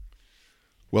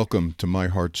Welcome to My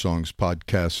Heart Songs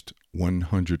Podcast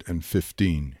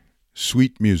 115,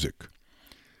 Sweet Music.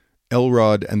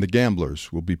 Elrod and the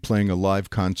Gamblers will be playing a live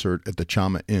concert at the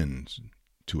Chama Inn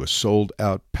to a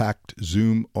sold-out packed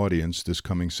Zoom audience this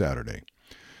coming Saturday.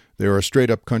 They are a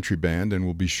straight-up country band and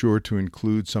will be sure to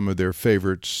include some of their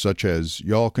favorites, such as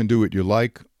Y'all Can Do What You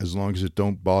Like, as long as it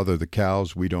don't bother the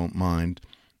cows, we don't mind,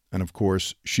 and of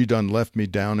course, She Done Left Me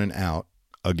Down and Out,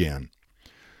 again.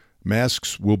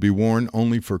 Masks will be worn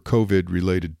only for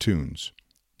COVID-related tunes.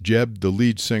 Jeb, the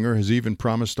lead singer, has even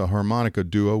promised a harmonica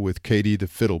duo with Katie, the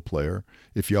fiddle player,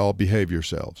 if y'all behave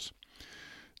yourselves.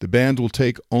 The band will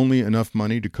take only enough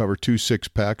money to cover 2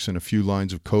 six-packs and a few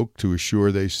lines of Coke to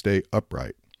assure they stay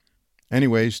upright.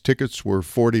 Anyways, tickets were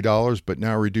 $40 but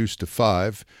now reduced to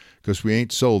 $5 because we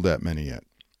ain't sold that many yet.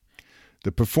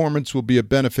 The performance will be a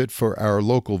benefit for our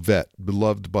local vet,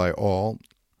 beloved by all,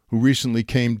 who recently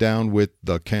came down with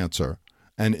the cancer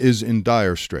and is in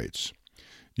dire straits.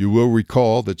 You will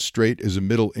recall that strait is a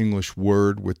Middle English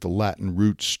word with the Latin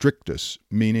root strictus,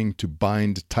 meaning to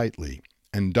bind tightly,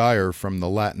 and dire from the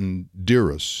Latin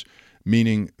dirus,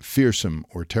 meaning fearsome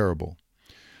or terrible.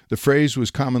 The phrase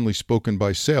was commonly spoken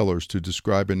by sailors to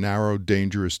describe a narrow,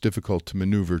 dangerous,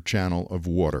 difficult-to-maneuver channel of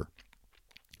water.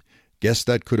 Guess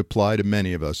that could apply to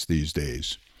many of us these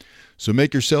days. So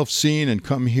make yourself seen and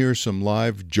come hear some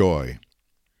live joy.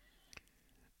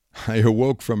 I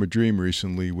awoke from a dream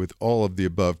recently with all of the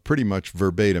above pretty much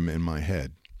verbatim in my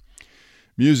head.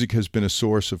 Music has been a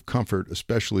source of comfort,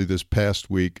 especially this past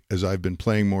week as I've been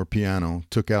playing more piano,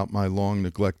 took out my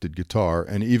long-neglected guitar,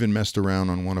 and even messed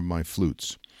around on one of my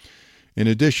flutes. In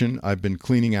addition, I've been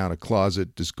cleaning out a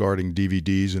closet, discarding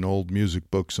DVDs and old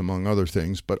music books, among other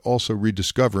things, but also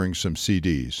rediscovering some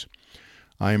CDs.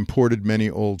 I imported many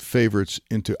old favorites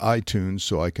into iTunes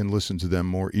so I can listen to them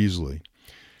more easily.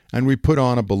 And we put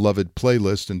on a beloved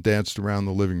playlist and danced around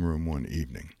the living room one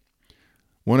evening.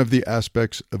 One of the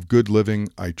aspects of good living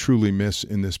I truly miss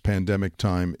in this pandemic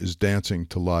time is dancing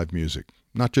to live music.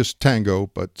 Not just tango,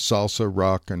 but salsa,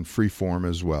 rock, and freeform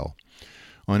as well.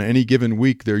 On any given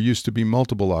week, there used to be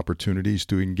multiple opportunities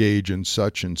to engage in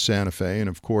such in Santa Fe, and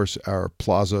of course our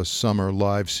Plaza Summer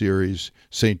Live Series,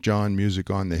 St. John Music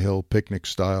on the Hill picnic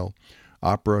style,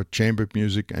 opera, chamber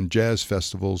music, and jazz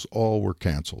festivals all were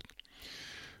canceled.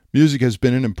 Music has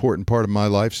been an important part of my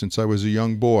life since I was a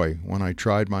young boy, when I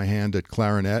tried my hand at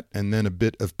clarinet and then a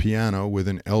bit of piano with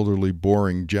an elderly,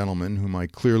 boring gentleman whom I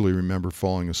clearly remember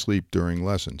falling asleep during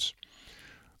lessons.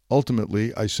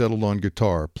 Ultimately, I settled on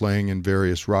guitar, playing in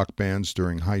various rock bands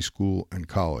during high school and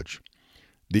college.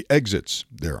 The Exits,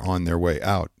 they're on their way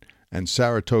out, and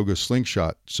Saratoga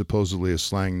Slingshot, supposedly a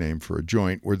slang name for a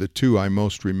joint, were the two I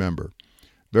most remember.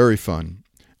 Very fun,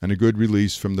 and a good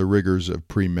release from the rigors of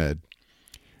pre-med.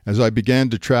 As I began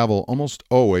to travel, almost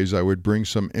always I would bring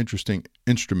some interesting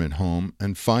instrument home,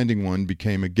 and finding one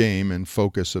became a game and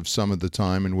focus of some of the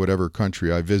time in whatever country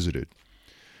I visited.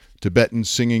 Tibetan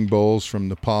singing bowls from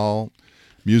Nepal,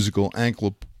 musical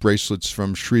ankle bracelets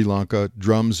from Sri Lanka,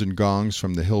 drums and gongs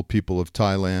from the hill people of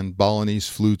Thailand, Balinese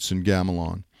flutes and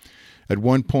gamelan. At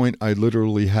one point, I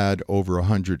literally had over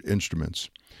 100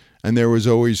 instruments. And there was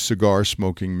always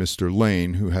cigar-smoking Mr.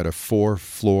 Lane, who had a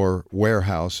 4-floor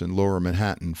warehouse in Lower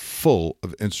Manhattan full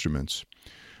of instruments.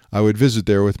 I would visit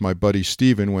there with my buddy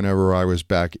Steven whenever I was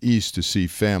back east to see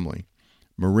family.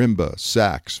 Marimba,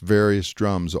 sax, various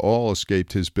drums all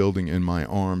escaped his building in my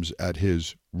arms at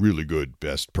his really good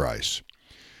best price.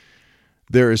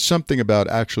 There is something about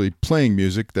actually playing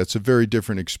music that's a very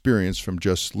different experience from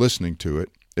just listening to it.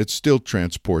 It still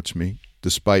transports me,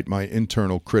 despite my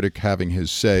internal critic having his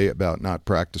say about not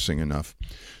practicing enough,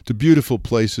 to beautiful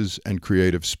places and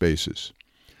creative spaces.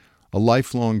 A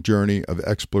lifelong journey of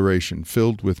exploration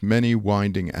filled with many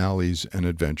winding alleys and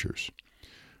adventures.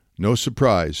 No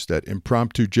surprise that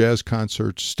impromptu jazz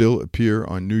concerts still appear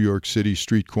on New York City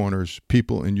street corners,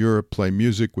 people in Europe play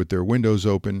music with their windows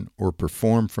open or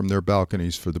perform from their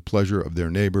balconies for the pleasure of their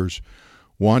neighbors,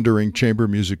 wandering chamber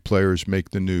music players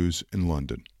make the news in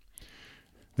London.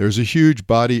 There's a huge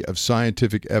body of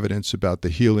scientific evidence about the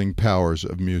healing powers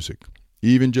of music.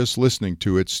 Even just listening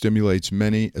to it stimulates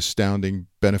many astounding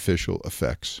beneficial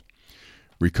effects.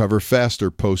 Recover faster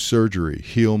post-surgery,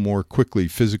 heal more quickly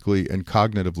physically and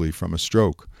cognitively from a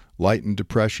stroke, lighten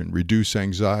depression, reduce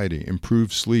anxiety,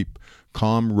 improve sleep,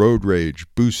 calm road rage,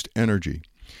 boost energy.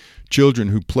 Children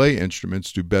who play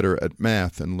instruments do better at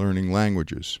math and learning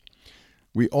languages.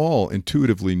 We all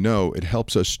intuitively know it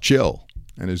helps us chill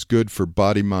and is good for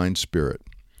body, mind, spirit.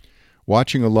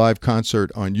 Watching a live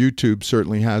concert on YouTube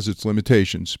certainly has its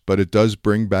limitations, but it does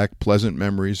bring back pleasant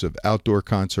memories of outdoor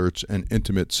concerts and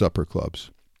intimate supper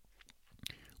clubs.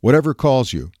 Whatever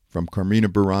calls you, from Carmina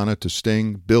Burana to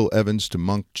Sting, Bill Evans to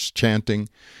monks chanting,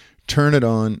 turn it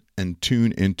on and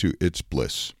tune into its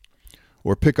bliss.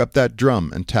 Or pick up that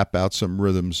drum and tap out some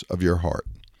rhythms of your heart.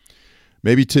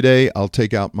 Maybe today I'll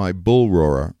take out my bull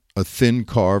roarer, a thin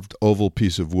carved oval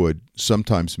piece of wood,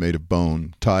 sometimes made of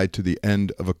bone, tied to the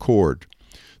end of a cord.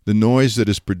 The noise that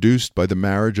is produced by the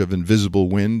marriage of invisible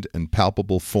wind and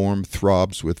palpable form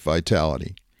throbs with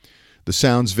vitality. The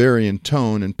sounds vary in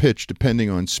tone and pitch depending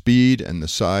on speed and the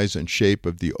size and shape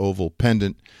of the oval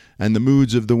pendant and the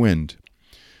moods of the wind.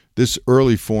 This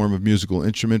early form of musical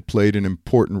instrument played an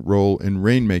important role in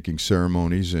rainmaking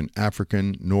ceremonies in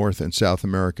African, North, and South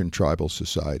American tribal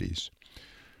societies.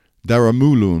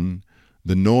 Daramulun,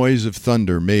 the noise of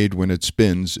thunder made when it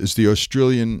spins, is the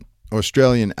Australian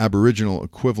Aboriginal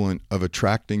equivalent of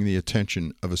attracting the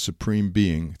attention of a supreme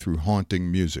being through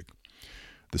haunting music.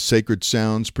 The sacred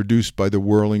sounds produced by the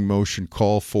whirling motion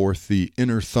call forth the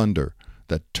inner thunder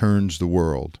that turns the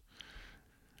world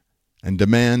and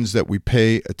demands that we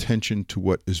pay attention to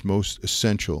what is most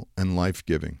essential and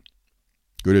life-giving.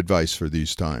 Good advice for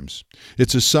these times.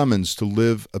 It's a summons to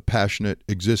live a passionate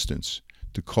existence,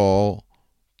 to call,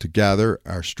 to gather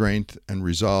our strength and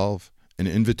resolve, an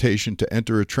invitation to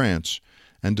enter a trance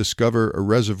and discover a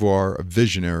reservoir of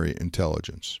visionary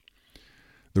intelligence.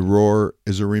 The roar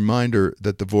is a reminder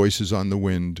that the voices on the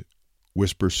wind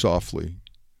whisper softly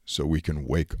so we can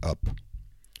wake up.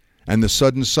 And the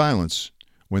sudden silence,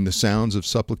 when the sounds of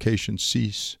supplication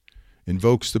cease,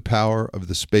 invokes the power of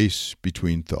the space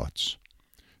between thoughts,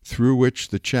 through which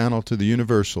the channel to the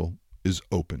universal is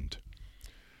opened.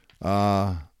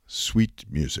 Ah, sweet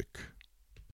music.